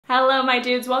Hello my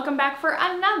dudes, welcome back for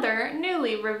another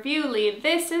Nuuly review-ly.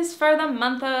 This is for the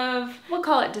month of, we'll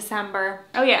call it December.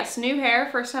 Oh yes, new hair,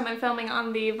 first time I'm filming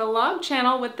on the vlog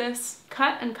channel with this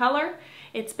cut and color.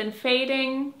 It's been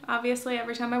fading, obviously,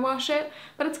 every time I wash it,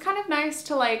 but it's kind of nice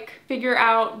to like figure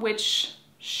out which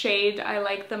shade I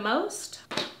like the most.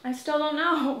 I still don't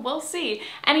know, we'll see.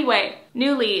 Anyway,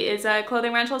 Nuuly is a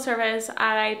clothing rental service.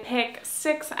 I pick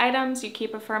 6 items, you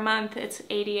keep it for a month, it's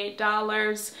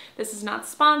 $88. This is not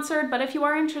sponsored, but if you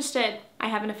are interested, I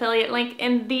have an affiliate link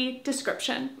in the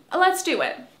description. Let's do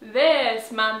it.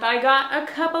 This month I got a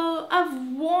couple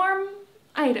of warm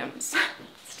items.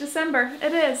 It's December,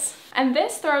 it is. And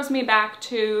this throws me back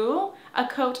to a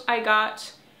coat I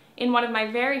got in one of my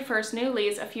very first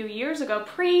Nuulys a few years ago,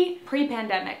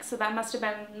 pre-pandemic, so that must have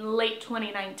been late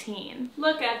 2019.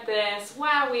 Look at this,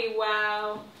 wowie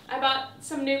wow. I bought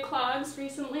some new clogs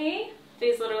recently.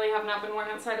 These literally have not been worn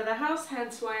outside of the house,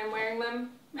 hence why I'm wearing them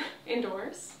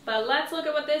indoors. But let's look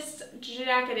at what this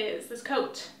jacket is, this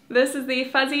coat. This is the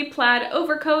fuzzy plaid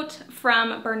overcoat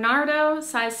from Bernardo,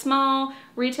 size small,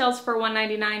 retails for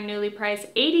 $199, Nuuly price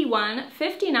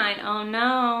 $81.59. Oh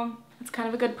no. It's kind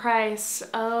of a good price.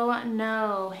 Oh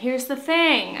no. Here's the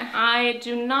thing. I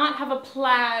do not have a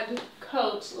plaid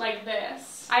coat like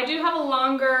this. I do have a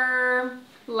longer,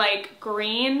 like,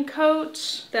 green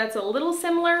coat that's a little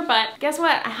similar, but guess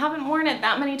what? I haven't worn it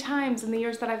that many times in the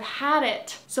years that I've had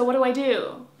it. So what do I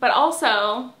do? But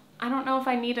also, I don't know if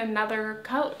I need another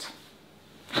coat.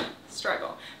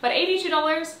 Struggle. But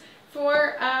 $82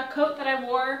 for a coat that I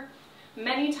wore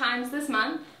many times this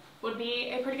month would be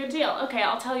a pretty good deal. Okay,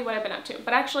 I'll tell you what I've been up to.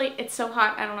 But actually, it's so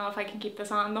hot, I don't know if I can keep this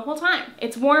on the whole time.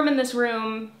 It's warm in this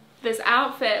room. This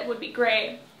outfit would be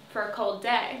great for a cold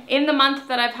day. In the month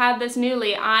that I've had this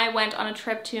Nuuly, I went on a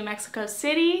trip to Mexico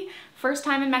City. First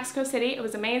time in Mexico City, it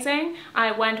was amazing.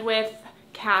 I went with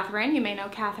Catherine, you may know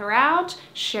Catherine,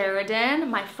 Sheridan,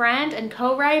 my friend and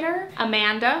co-writer,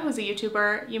 Amanda, who's a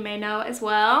YouTuber you may know as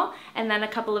well, and then a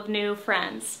couple of new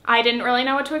friends. I didn't really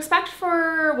know what to expect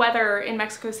for weather in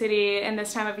Mexico City in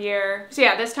this time of year. So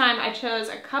yeah, this time I chose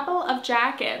a couple of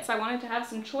jackets. I wanted to have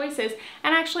some choices,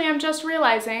 and actually I'm just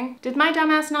realizing, did my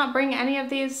dumbass not bring any of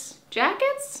these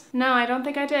jackets? No, I don't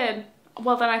think I did.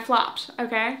 Well, then I flopped,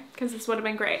 okay? Because this would have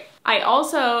been great. I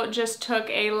also just took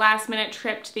a last-minute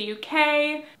trip to the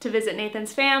UK to visit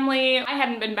Nathan's family. I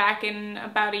hadn't been back in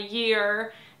about a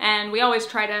year, and we always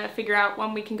try to figure out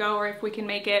when we can go or if we can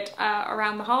make it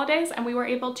around the holidays, and we were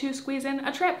able to squeeze in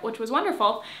a trip, which was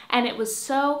wonderful. And it was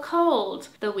so cold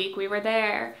the week we were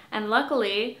there, and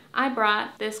luckily I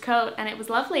brought this coat and it was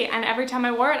lovely, and every time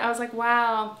I wore it I was like,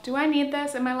 wow, do I need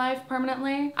this in my life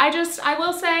permanently? I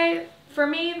will say, for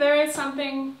me, there is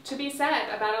something to be said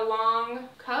about a long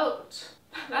coat.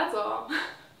 That's all.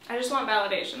 I just want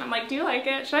validation. I'm like, do you like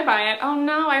it? Should I buy it? Oh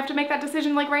no, I have to make that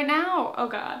decision like right now. Oh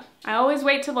god. I always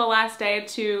wait till the last day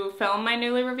to film my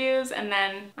Nuuly reviews, and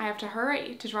then I have to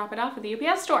hurry to drop it off at the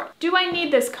UPS store. Do I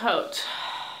need this coat?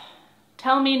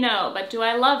 Tell me no, but do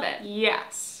I love it?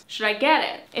 Yes. Should I get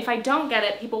it? If I don't get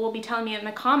it, people will be telling me in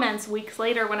the comments weeks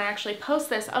later when I actually post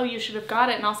this, oh, you should have got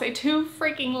it, and I'll say too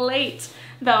freaking late,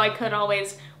 though I could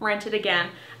always rent it again.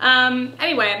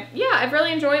 Anyway, yeah, I've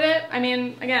really enjoyed it. I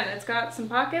mean, again, it's got some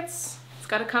pockets, it's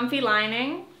got a comfy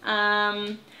lining.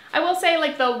 I will say,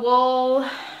 like, the wool,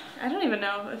 I don't even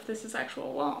know if this is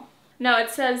actual wool. No, it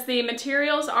says the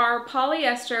materials are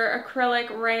polyester,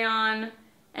 acrylic, rayon,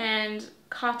 and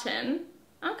cotton.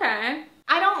 Okay.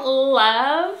 I don't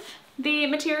love the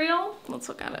material. Let's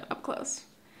look at it up close.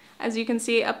 As you can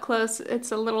see up close,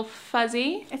 it's a little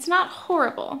fuzzy. It's not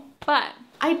horrible, but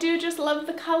I do just love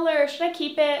the color. Should I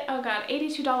keep it? Oh god,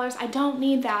 $82. I don't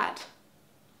need that.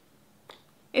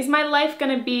 Is my life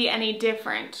gonna be any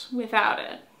different without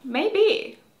it?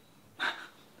 Maybe.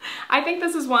 I think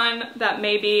this is one that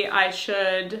maybe I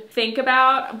should think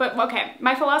about, but okay,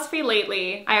 my philosophy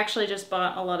lately, I actually just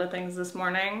bought a lot of things this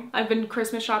morning. I've been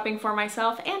Christmas shopping for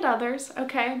myself and others,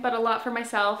 okay, but a lot for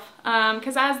myself,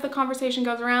 because as the conversation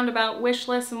goes around about wish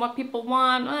lists and what people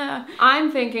want,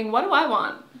 I'm thinking, what do I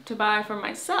want to buy for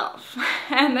myself?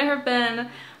 And there have been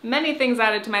many things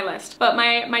added to my list, but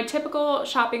my typical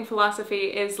shopping philosophy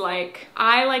is like,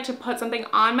 I like to put something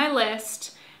on my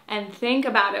list and think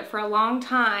about it for a long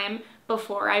time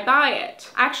before I buy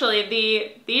it. Actually,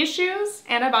 these shoes,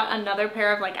 and I bought another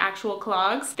pair of like actual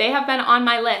clogs, they have been on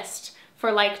my list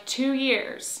for like 2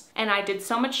 years, and I did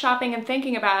so much shopping and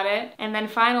thinking about it, and then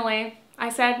finally I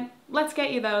said, let's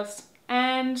get you those,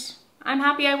 and I'm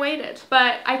happy I waited.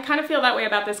 But I kind of feel that way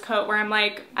about this coat, where I'm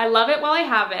like, I love it while I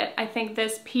have it. I think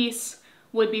this piece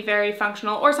would be very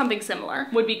functional, or something similar.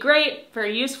 Would be great,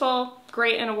 very useful,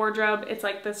 great in a wardrobe. It's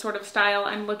like the sort of style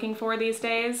I'm looking for these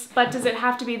days. But does it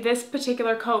have to be this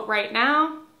particular coat right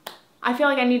now? I feel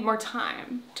like I need more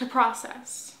time to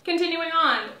process. Continuing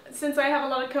on, since I have a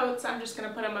lot of coats, I'm just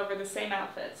gonna put them over the same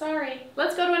outfit. Sorry.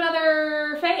 Let's go to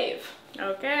another fave.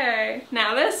 Okay.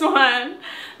 Now this one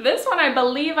I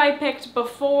believe I picked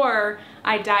before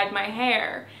I dyed my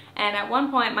hair. And at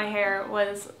one point my hair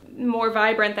was more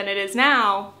vibrant than it is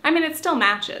now. I mean, it still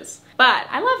matches, but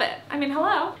I love it. I mean,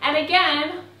 hello. And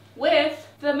again, with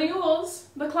the mules,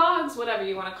 the clogs, whatever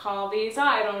you want to call these,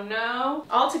 I don't know.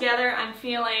 Altogether, I'm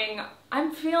feeling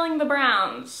the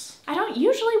browns. I don't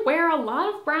usually wear a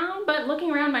lot of brown, but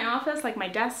looking around my office, like my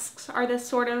desks are this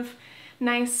sort of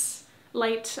nice,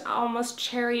 light, almost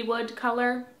cherry wood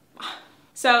color.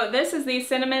 So this is the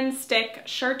Cinnamon Stick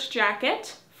Shirt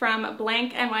Jacket from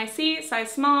BLANKNYC,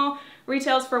 size small,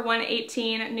 retails for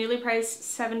 $118, Nuuly priced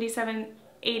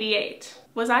 $77.88.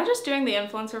 Was I just doing the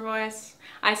influencer voice?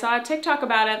 I saw a TikTok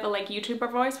about it, the like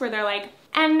YouTuber voice, where they're like,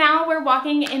 and now we're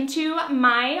walking into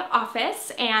my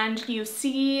office and you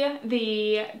see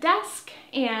the desk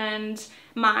and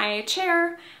my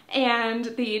chair and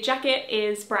the jacket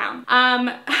is brown.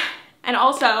 And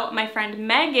also my friend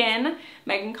Megan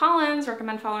Collins,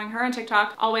 recommend following her on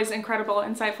TikTok, always incredible,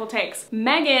 insightful takes.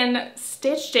 Megan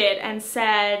stitched it and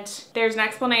said there's an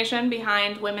explanation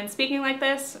behind women speaking like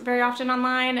this very often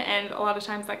online, and a lot of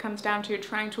times that comes down to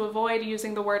trying to avoid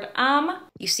using the word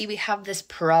You see, we have this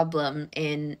problem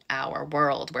in our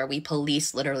world where we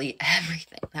police literally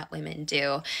everything that women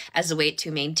do as a way to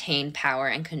maintain power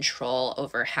and control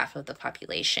over half of the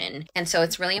population. And so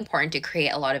it's really important to create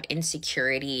a lot of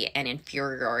insecurity and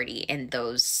inferiority in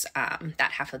those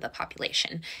that half of the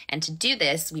population. And to do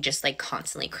this, we just like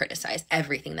constantly criticize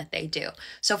everything that they do.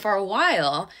 So for a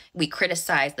while, we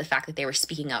criticized the fact that they were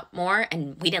speaking up more,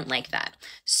 and we didn't like that.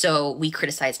 So we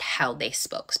criticized how they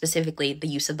spoke, specifically the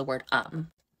use of the word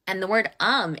And the word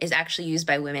is actually used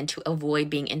by women to avoid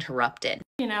being interrupted.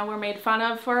 You know, we're made fun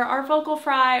of for our vocal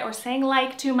fry or saying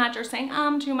like too much or saying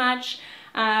too much.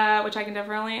 Which I can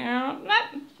definitely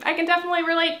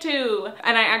relate to.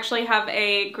 And I actually have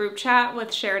a group chat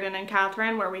with Sheridan and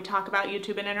Catherine where we talk about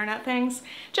YouTube and internet things.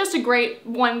 Just a great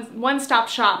one-stop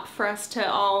shop for us to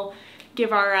all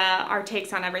give our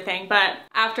takes on everything. But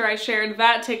after I shared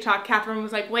that TikTok, Catherine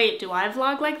was like, wait, do I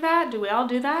vlog like that? Do we all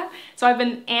do that? So I've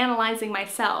been analyzing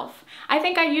myself. I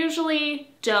think I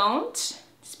usually don't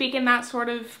speak in that sort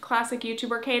of classic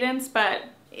YouTuber cadence, but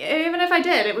even if I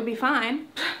did, it would be fine.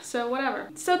 So whatever.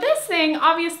 So this thing,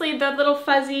 obviously the little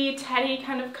fuzzy teddy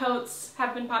kind of coats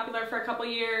have been popular for a couple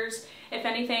years. If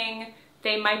anything,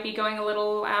 they might be going a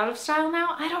little out of style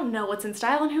now. I don't know what's in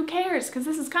style and who cares, because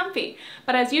this is comfy.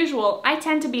 But as usual, I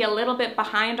tend to be a little bit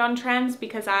behind on trends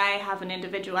because I have an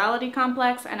individuality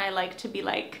complex and I like to be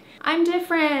like, I'm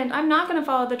different, I'm not gonna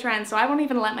follow the trends, so I won't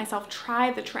even let myself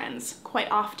try the trends quite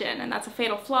often, and that's a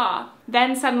fatal flaw.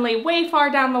 Then suddenly, way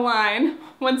far down the line,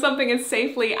 when something is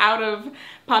safely out of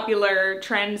popular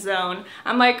trend zone,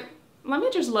 I'm like, let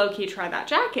me just low-key try that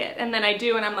jacket. And then I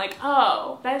do, and I'm like,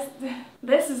 oh,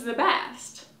 this is the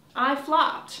best. I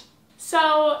flopped.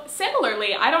 So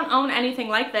similarly, I don't own anything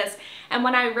like this, and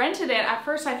when I rented it, at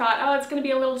first I thought, oh, it's gonna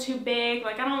be a little too big,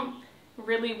 like I don't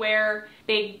really wear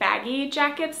big baggy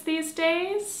jackets these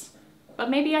days, but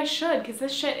maybe I should, because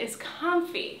this shit is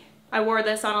comfy. I wore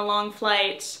this on a long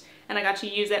flight and I got to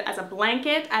use it as a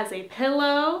blanket, as a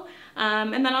pillow,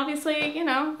 and then obviously, you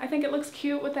know, I think it looks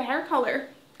cute with the hair color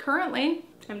currently.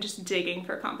 I'm just digging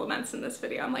for compliments in this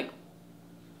video. I'm like,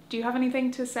 do you have anything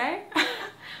to say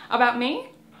about me?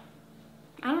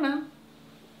 I don't know,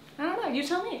 you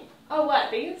tell me. Oh, what,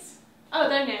 these? Oh,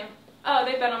 they're new. Oh,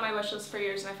 they've been on my wish list for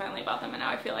years and I finally bought them and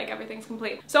now I feel like everything's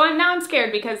complete. So I'm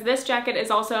scared because this jacket is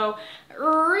also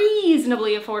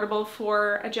reasonably affordable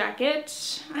for a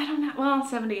jacket. I don't know, well,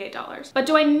 $78. But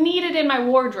do I need it in my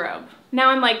wardrobe? Now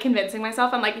I'm like convincing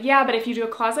myself, I'm like, yeah, but if you do a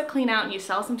closet clean out and you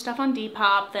sell some stuff on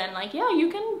Depop, then like, yeah,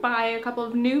 you can buy a couple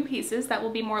of new pieces that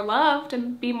will be more loved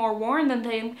and be more worn than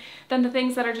the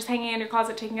things that are just hanging in your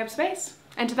closet taking up space.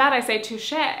 And to that I say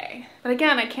touche. But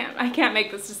again, I can't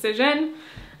make this decision.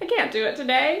 I can't do it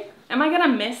today. Am I gonna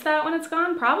miss that when it's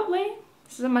gone? Probably.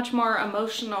 This is a much more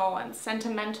emotional and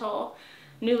sentimental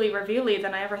Nuuly revealy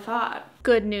than I ever thought.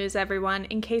 Good news, everyone.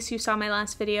 In case you saw my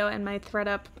last video and my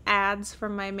ThreadUp ads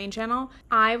from my main channel,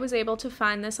 I was able to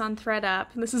find this on ThreadUp.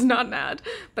 This is not an ad,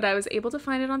 but I was able to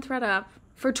find it on ThreadUp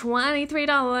for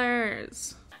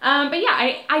 $23. But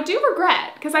yeah, I do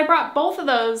regret, because I brought both of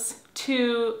those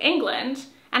to England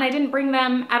and I didn't bring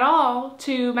them at all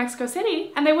to Mexico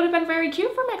City, and they would have been very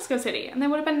cute for Mexico City and they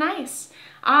would have been nice.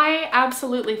 I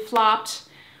absolutely flopped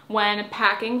when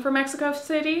packing for Mexico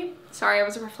City. Sorry, I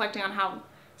was reflecting on how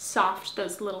soft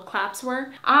those little claps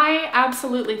were. I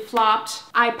absolutely flopped.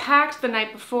 I packed the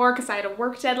night before because I had a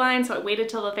work deadline, so I waited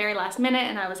till the very last minute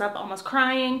and I was up almost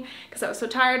crying because I was so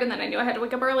tired, and then I knew I had to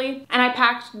wake up early, and I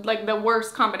packed like the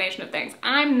worst combination of things.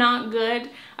 I'm not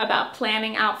good about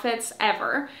planning outfits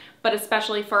ever, but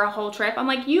especially for a whole trip. I'm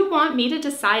like, you want me to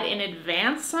decide in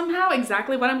advance somehow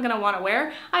exactly what I'm gonna wanna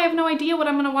wear? I have no idea what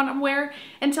I'm gonna wanna wear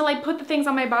until I put the things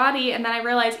on my body, and then I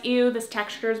realize, ew, this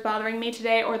texture is bothering me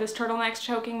today, or this turtleneck's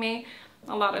choking me.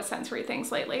 A lot of sensory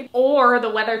things lately. Or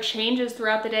the weather changes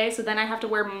throughout the day, so then I have to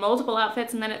wear multiple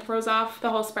outfits and then it throws off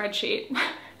the whole spreadsheet.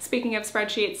 Speaking of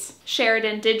spreadsheets,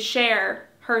 Sheridan did share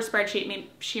her spreadsheet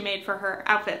she made for her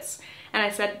outfits. And I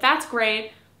said, that's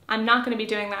great. I'm not gonna be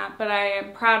doing that, but I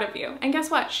am proud of you. And guess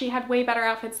what? She had way better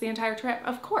outfits the entire trip,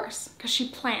 of course, because she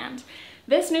planned.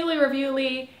 This Nuuly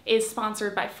Reviewly is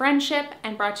sponsored by Friendship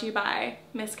and brought to you by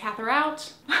Miss Catherine.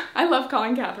 I love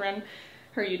calling Catherine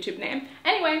her YouTube name.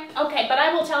 Anyway, okay, but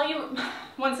I will tell you,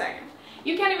 one second.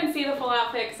 You can't even see the full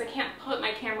outfit because I can't put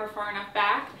my camera far enough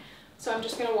back, so I'm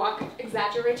just gonna walk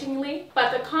exaggeratingly.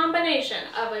 But the combination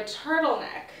of a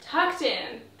turtleneck tucked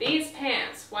in, these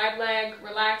pants, wide leg,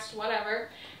 relaxed, whatever,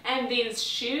 and these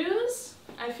shoes,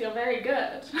 I feel very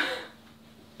good.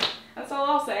 That's all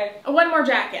I'll say. One more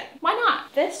jacket. Why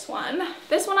not? This one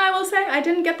I will say, I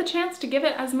didn't get the chance to give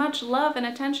it as much love and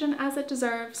attention as it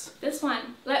deserves. This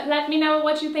one. Let me know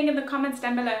what you think in the comments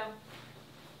down below.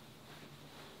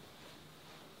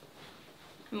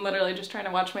 I'm literally just trying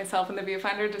to watch myself in the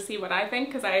viewfinder to see what I think,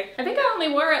 because I think I only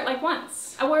wore it like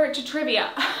once. I wore it to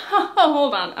trivia.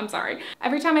 Hold on, I'm sorry.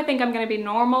 Every time I think I'm gonna be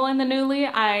normal in the Nuuly,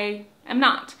 I am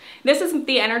not. This is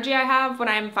the energy I have when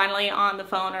I'm finally on the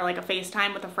phone or like a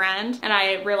FaceTime with a friend and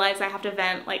I realize I have to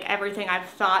vent like everything I've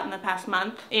thought in the past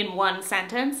month in one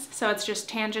sentence. So it's just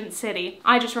tangent city.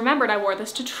 I just remembered I wore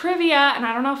this to trivia, and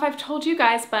I don't know if I've told you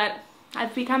guys, but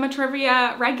I've become a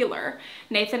trivia regular.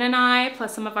 Nathan and I,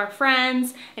 plus some of our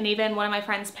friends, and even one of my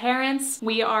friend's parents,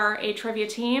 we are a trivia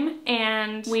team,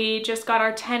 and we just got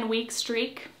our 10-week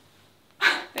streak.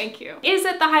 Thank you. Is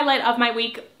it the highlight of my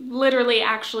week? Literally,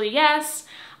 actually, yes.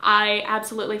 I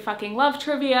absolutely fucking love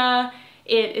trivia.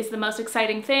 It is the most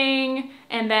exciting thing,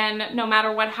 and then no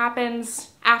matter what happens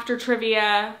after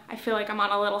trivia, I feel like I'm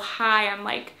on a little high. I'm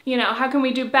like, you know, how can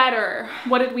we do better?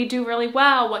 What did we do really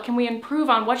well? What can we improve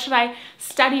on? What should I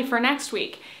study for next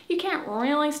week? You can't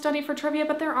really study for trivia,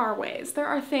 but there are ways. There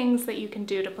are things that you can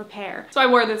do to prepare. So I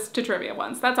wore this to trivia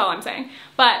once, that's all I'm saying.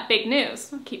 But big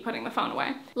news, I'll keep putting the phone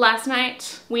away. Last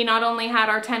night, we not only had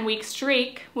our 10-week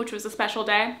streak, which was a special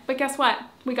day, but guess what?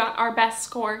 We got our best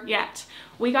score yet.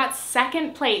 We got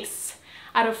second place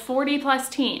out of 40+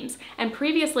 teams, and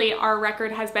previously our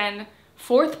record has been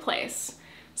 4th place.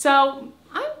 So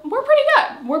we're pretty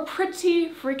good. We're pretty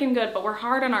freaking good, but we're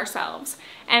hard on ourselves.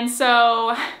 And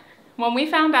so when we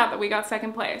found out that we got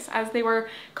 2nd place, as they were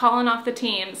calling off the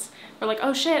teams, we're like,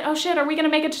 oh shit, are we gonna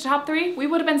make it to top 3? We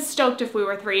would have been stoked if we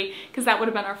were 3, because that would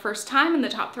have been our first time in the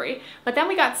top 3. But then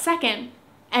we got 2nd,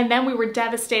 and then we were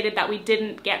devastated that we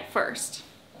didn't get 1st.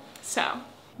 So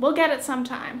we'll get it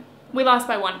sometime. We lost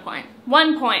by 1 point.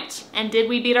 1 point. And did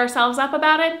we beat ourselves up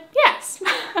about it? Yes.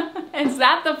 Is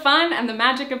that the fun and the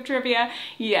magic of trivia?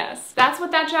 Yes. That's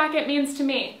what that jacket means to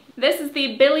me. This is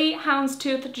the Billie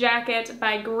Houndstooth jacket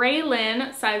by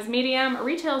Greylin, size medium.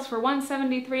 Retails for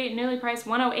 $173, Nuuly price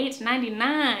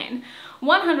 $108.99.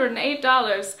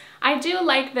 $108. I do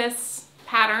like this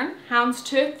pattern.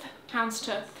 Houndstooth.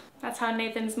 Houndstooth. That's how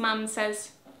Nathan's mom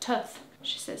says tooth.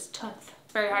 She says tooth.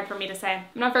 It's very hard for me to say.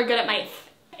 I'm not very good at math.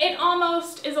 It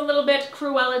almost is a little bit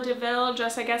Cruella de Vil,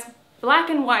 just I guess black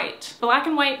and white. Black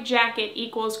and white jacket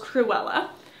equals Cruella,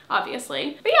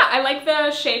 obviously. But yeah, I like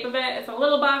the shape of it. It's a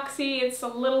little boxy, it's a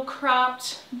little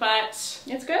cropped, but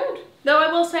it's good. Though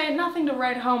I will say, nothing to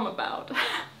write home about.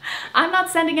 I'm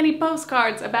not sending any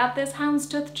postcards about this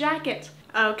Houndstooth jacket.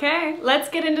 Okay, let's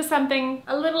get into something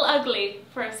a little ugly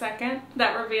for a second.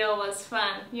 That reveal was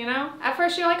fun, you know? At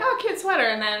first you're like, oh, cute sweater,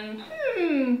 and then,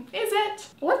 is it?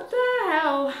 What the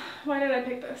hell? Why did I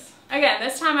pick this? Again,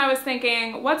 this time I was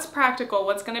thinking, what's practical?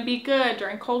 What's gonna be good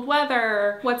during cold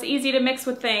weather? What's easy to mix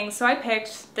with things? So I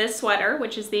picked this sweater,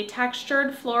 which is the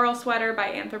textured floral sweater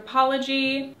by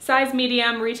Anthropologie. Size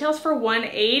medium, retails for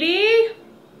 $180.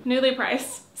 Nuuly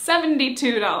price,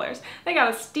 $72. They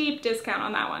got a steep discount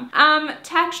on that one.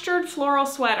 Textured floral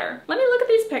sweater. Let me look at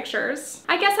these pictures.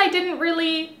 I guess I didn't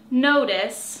really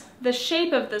notice the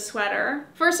shape of the sweater.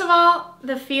 First of all,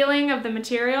 the feeling of the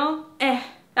material,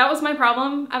 That was my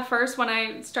problem at first when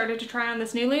I started to try on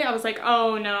this Nuuly. I was like,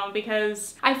 oh no,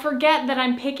 because I forget that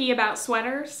I'm picky about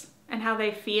sweaters and how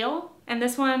they feel. And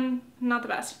this one, not the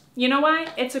best. You know why?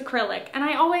 It's acrylic, and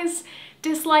I always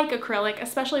dislike acrylic,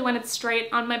 especially when it's straight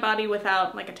on my body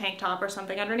without like a tank top or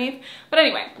something underneath. But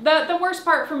anyway, the worst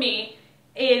part for me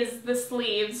is the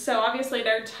sleeves. So obviously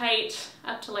they're tight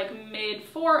up to like mid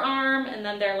forearm, and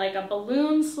then they're like a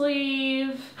balloon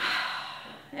sleeve.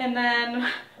 And then,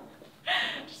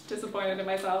 just disappointed in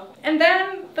myself. And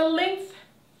then the length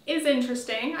is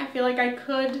interesting. I feel like I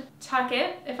could tuck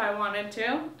it if I wanted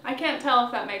to. I can't tell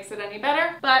if that makes it any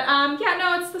better. But yeah,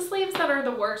 no, it's the sleeves that are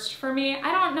the worst for me.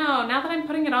 I don't know. Now that I'm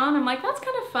putting it on, I'm like, that's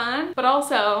kind of fun. But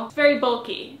also, it's very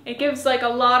bulky. It gives like a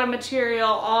lot of material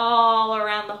all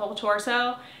around the whole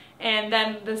torso. And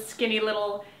then the skinny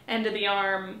little end of the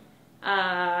arm,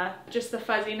 just the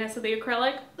fuzziness of the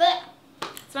acrylic. Blech.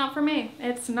 It's not for me.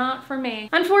 It's not for me.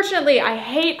 Unfortunately, I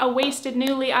hate a wasted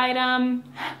Nuuly item.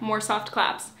 More soft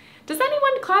claps. Does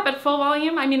anyone clap at full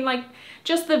volume? I mean, like,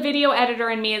 just the video editor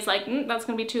in me is like, that's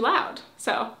gonna be too loud.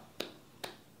 So,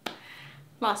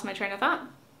 lost my train of thought.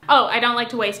 Oh, I don't like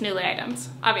to waste Nuuly items,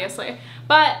 obviously.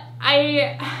 But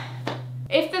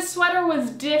if the sweater was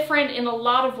different in a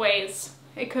lot of ways,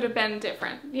 it could have been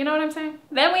different. You know what I'm saying?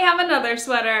 Then we have another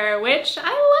sweater, which I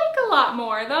like a lot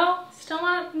more, though. Still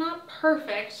not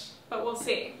perfect, but we'll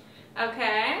see.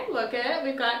 Okay, look at it.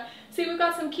 We've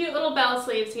got some cute little bell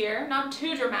sleeves here. Not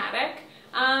too dramatic.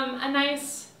 A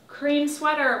nice cream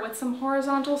sweater with some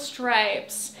horizontal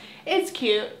stripes. It's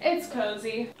cute, it's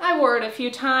cozy. I wore it a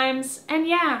few times, and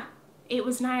yeah, it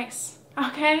was nice.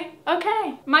 Okay,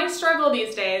 okay. My struggle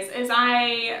these days is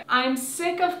I'm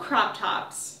sick of crop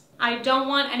tops. I don't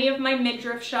want any of my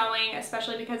midriff showing,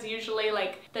 especially because usually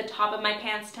like the top of my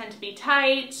pants tend to be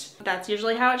tight. That's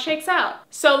usually how it shakes out.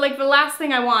 So like the last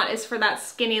thing I want is for that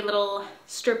skinny little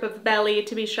strip of belly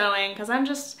to be showing, because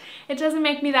it doesn't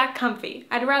make me that comfy.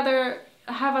 I'd rather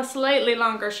have a slightly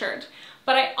longer shirt.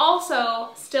 But I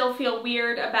also still feel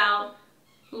weird about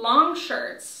long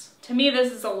shirts. To me,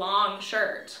 this is a long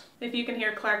shirt. If you can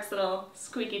hear Clark's little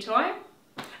squeaky toy,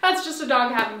 that's just a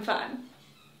dog having fun.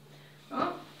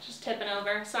 Oh. Just tipping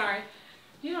over, sorry.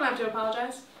 You don't have to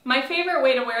apologize. My favorite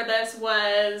way to wear this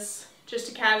was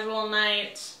just a casual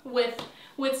night with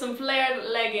some flared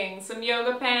leggings, some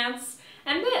yoga pants,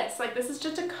 and this. Like, this is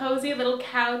just a cozy little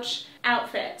couch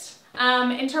outfit.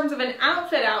 In terms of an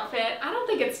outfit, I don't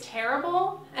think it's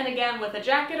terrible. And again, with a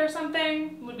jacket or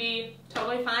something would be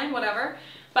totally fine, whatever.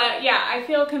 But yeah, I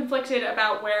feel conflicted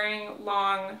about wearing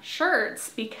long shirts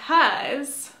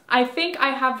because I think I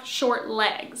have short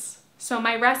legs. So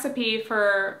my recipe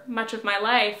for much of my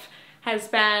life has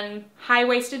been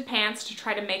high-waisted pants to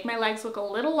try to make my legs look a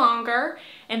little longer,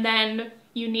 and then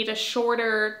you need a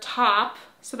shorter top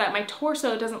so that my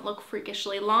torso doesn't look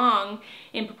freakishly long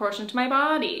in proportion to my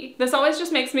body. This always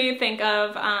just makes me think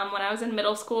of when I was in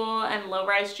middle school and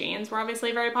low-rise jeans were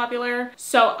obviously very popular.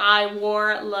 So I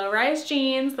wore low-rise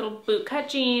jeans, little bootcut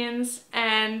jeans,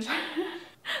 and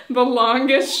the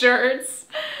longest shirts.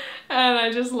 And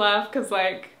I just laugh because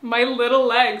like my little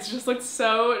legs just look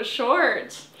so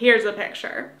short. Here's a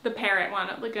picture. The parrot one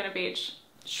at Laguna Beach.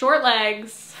 Short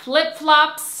legs,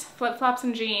 flip-flops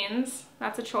and jeans.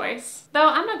 That's a choice. Though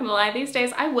I'm not gonna lie, these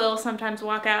days I will sometimes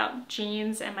walk out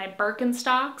jeans and my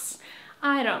Birkenstocks.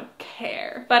 I don't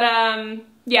care. But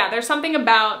yeah, there's something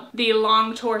about the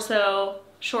long torso,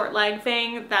 short leg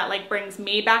thing that like brings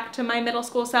me back to my middle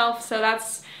school self. So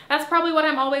that's probably what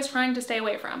I'm always trying to stay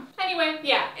away from. Anyway,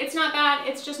 yeah, it's not bad.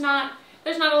 It's just not,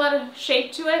 there's not a lot of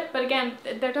shape to it. But again,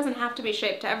 there doesn't have to be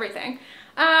shape to everything.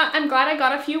 I'm glad I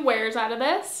got a few wears out of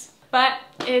this, but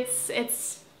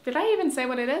it's, did I even say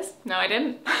what it is? No, I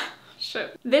didn't.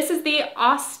 Shit. This is the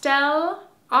Austel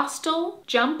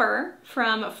jumper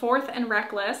from 4th and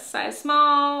Reckless, size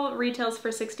small, retails for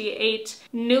 $68.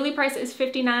 Nuuly price is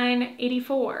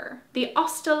 $59.84. The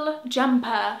Austel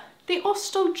jumper. The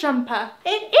Austel jumper.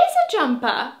 It is a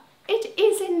jumper. It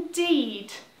is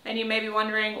indeed. And you may be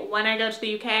wondering, when I go to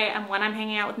the UK and when I'm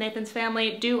hanging out with Nathan's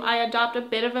family, do I adopt a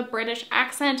bit of a British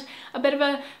accent? A bit of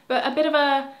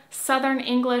a Southern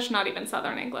English, not even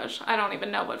Southern English. I don't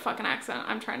even know what fucking accent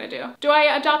I'm trying to do. Do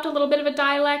I adopt a little bit of a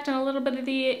dialect and a little bit of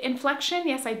the inflection?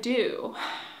 Yes, I do.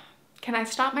 Can I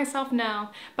stop myself? No.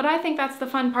 But I think that's the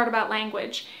fun part about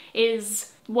language, is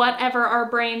whatever our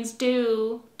brains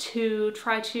do to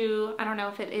try to, I don't know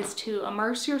if it is to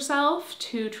immerse yourself,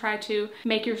 to try to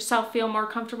make yourself feel more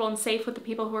comfortable and safe with the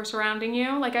people who are surrounding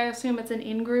you. Like, I assume it's an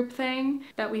in-group thing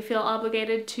that we feel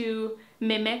obligated to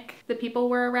mimic the people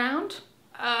we're around.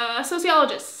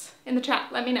 Sociologists in the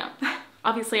chat, let me know.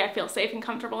 Obviously, I feel safe and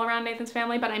comfortable around Nathan's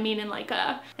family, but I mean in like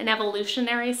an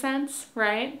evolutionary sense,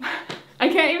 right? I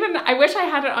can't even, I wish I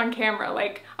had it on camera.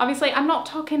 Like, obviously I'm not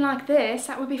talking like this.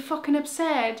 That would be fucking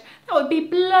absurd. That would be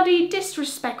bloody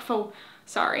disrespectful.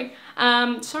 Sorry.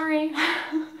 Sorry.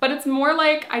 But it's more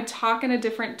like I talk in a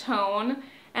different tone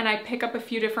and I pick up a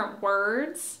few different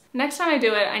words. Next time I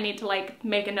do it, I need to like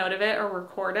make a note of it or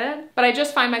record it. But I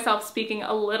just find myself speaking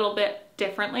a little bit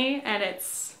differently and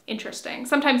it's interesting.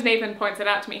 Sometimes Nathan points it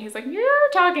out to me. He's like, you're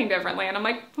talking differently. And I'm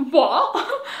like,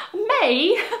 what?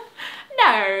 Me?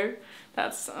 No.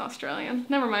 That's Australian.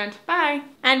 Never mind. Bye.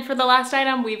 And for the last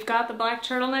item, we've got the black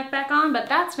turtleneck back on, but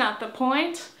that's not the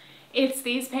point. It's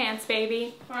these pants,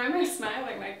 baby. Why am I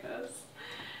smiling like this?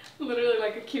 Literally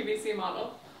like a QVC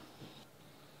model.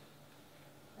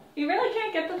 You really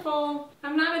can't get the full,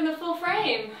 I'm not in the full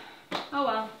frame. Oh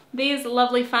well. These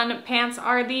lovely fun pants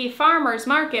are the Farmer's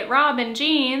Market Robyn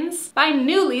jeans by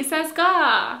Nuuly Says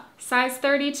Ga. Size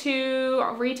 32,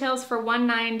 retails for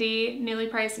 $190,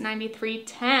 Nuuly price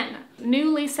 $93.10.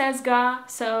 Nuuly Says Ga,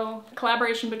 so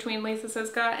collaboration between Lisa Says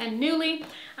Ga and Nuuly.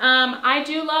 I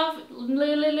do love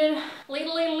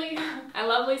I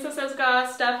love Lisa Says Ga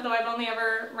stuff, though I've only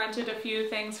ever rented a few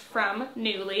things from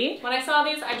Nuuly. When I saw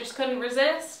these, I just couldn't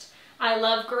resist. I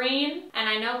love green, and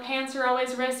I know pants are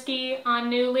always risky on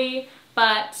Nuuly,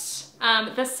 but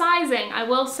the sizing, I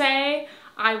will say,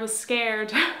 I was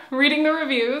scared reading the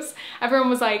reviews. Everyone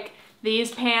was like,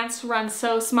 these pants run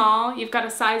so small, you've got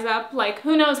to size up, like,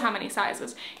 who knows how many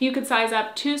sizes. You could size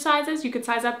up 2 sizes, you could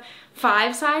size up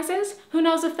 5 sizes, who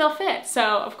knows if they'll fit. So,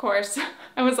 of course,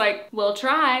 I was like, we'll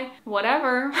try,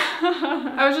 whatever.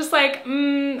 I was just like,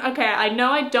 okay, I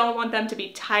know I don't want them to be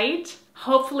tight.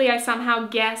 Hopefully I somehow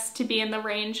guess to be in the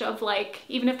range of like,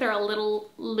 even if they're a little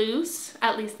loose,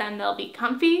 at least then they'll be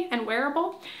comfy and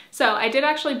wearable. So I did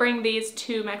actually bring these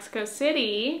to Mexico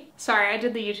City. Sorry, I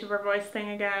did the YouTuber voice thing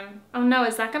again. Oh no,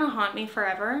 is that gonna haunt me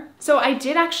forever? So I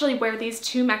did actually wear these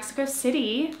to Mexico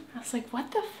City. I was like, what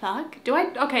the fuck?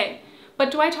 Okay, but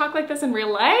do I talk like this in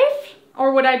real life?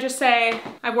 Or would I just say,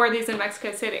 I wore these in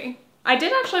Mexico City? I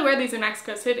did actually wear these in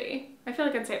Mexico City. I feel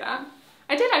like I'd say that.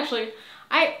 I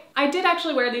did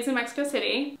actually wear these in Mexico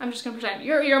City. I'm just gonna pretend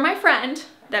you're my friend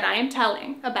that I am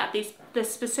telling about this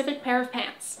specific pair of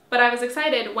pants. But I was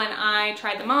excited when I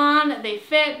tried them on. They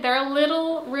fit. They're a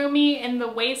little roomy in the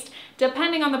waist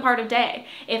depending on the part of day.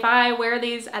 If I wear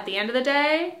these at the end of the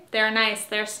day, they're nice,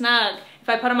 they're snug. If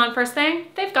I put them on first thing,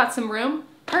 they've got some room.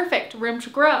 Perfect, room to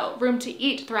grow, room to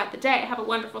eat throughout the day, have a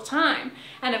wonderful time.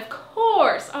 And of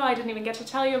course, oh, I didn't even get to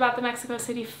tell you about the Mexico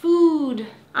City food.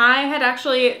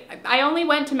 I only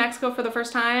went to Mexico for the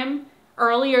first time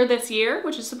earlier this year,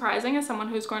 which is surprising as someone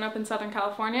who's grown up in Southern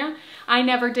California. I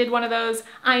never did one of those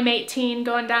I'm 18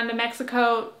 going down to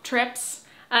Mexico trips.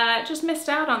 Just missed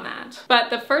out on that. But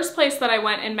the first place that I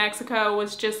went in Mexico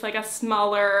was just like a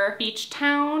smaller beach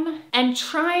town, and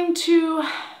trying to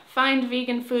find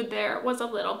vegan food there was a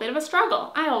little bit of a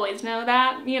struggle. I always know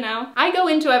that, you know. I go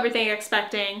into everything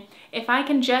expecting if I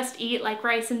can just eat like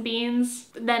rice and beans,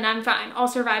 then I'm fine. I'll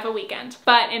survive a weekend.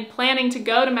 But in planning to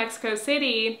go to Mexico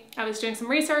City, I was doing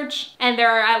some research, and there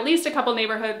are at least a couple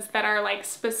neighborhoods that are like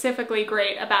specifically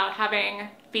great about having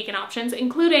vegan options,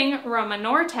 including Roma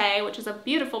Norte, which is a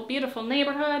beautiful, beautiful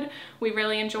neighborhood. We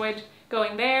really enjoyed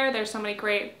going there. There's so many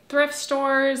great thrift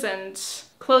stores and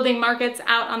clothing markets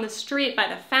out on the street by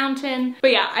the fountain.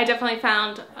 But yeah, I definitely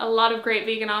found a lot of great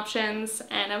vegan options,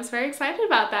 and I was very excited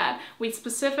about that. We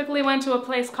specifically went to a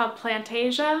place called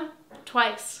Plantasia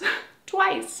twice.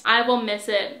 Twice. I will miss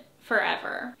it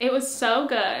forever. It was so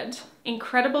good.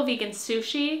 Incredible vegan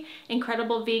sushi,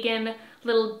 incredible vegan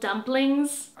little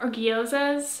dumplings or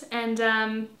gyozas,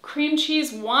 and cream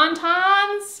cheese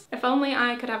wontons. If only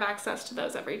I could have access to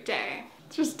those every day.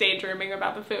 Just daydreaming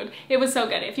about the food. It was so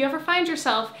good. If you ever find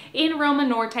yourself in Roma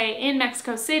Norte in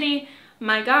Mexico City,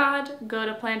 my God, go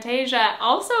to Plantasia.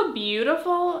 Also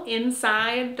beautiful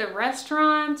inside the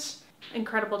restaurant,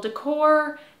 incredible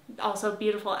decor, also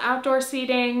beautiful outdoor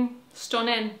seating,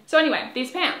 stunning. So anyway,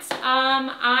 these pants.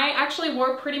 I actually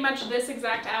wore pretty much this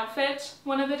exact outfit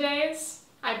one of the days.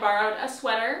 I borrowed a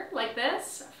sweater like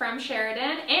this from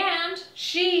Sheridan, and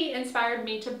she inspired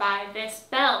me to buy this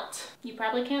belt. You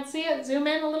probably can't see it, zoom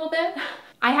in a little bit.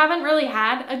 I haven't really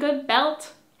had a good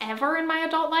belt ever in my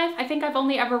adult life. I think I've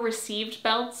only ever received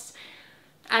belts,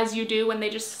 as you do when they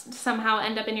just somehow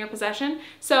end up in your possession.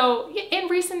 So in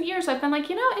recent years, I've been like,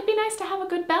 you know, it'd be nice to have a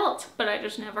good belt, but I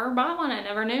just never bought one. I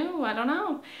never knew, I don't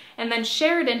know. And then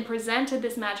Sheridan presented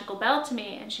this magical belt to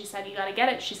me, and she said, you gotta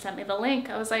get it. She sent me the link.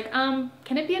 I was like,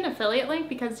 can it be an affiliate link?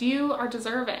 Because you are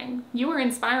deserving. You are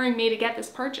inspiring me to get this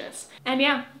purchase. And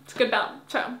yeah, it's a good belt.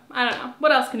 So I don't know,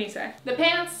 what else can you say? The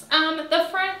pants, the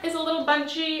front is a little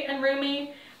bunchy and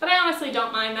roomy. But I honestly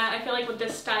don't mind that. I feel like with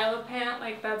this style of pant,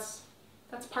 like that's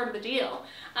part of the deal.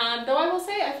 Though I will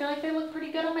say, I feel like they look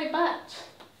pretty good on my butt.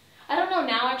 I don't know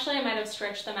now, actually, I might have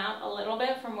stretched them out a little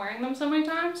bit from wearing them so many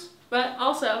times, but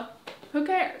also, who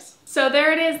cares? So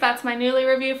there it is, that's my Nuuly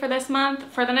review for this month.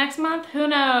 For the next month, who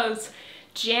knows?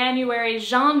 January,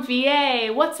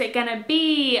 janvier, what's it gonna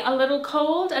be? A little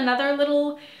cold? Another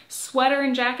little sweater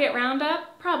and jacket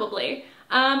roundup? Probably.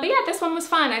 But yeah, this one was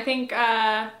fun. I think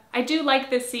I do like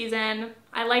this season.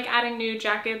 I like adding new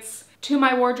jackets to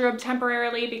my wardrobe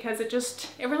temporarily because it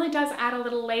really does add a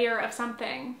little layer of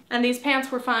something. And these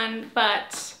pants were fun,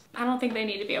 but I don't think they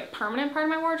need to be a permanent part of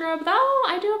my wardrobe, though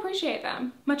I do appreciate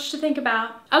them. Much to think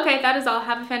about. Okay, that is all.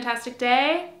 Have a fantastic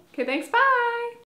day. Okay, thanks, bye!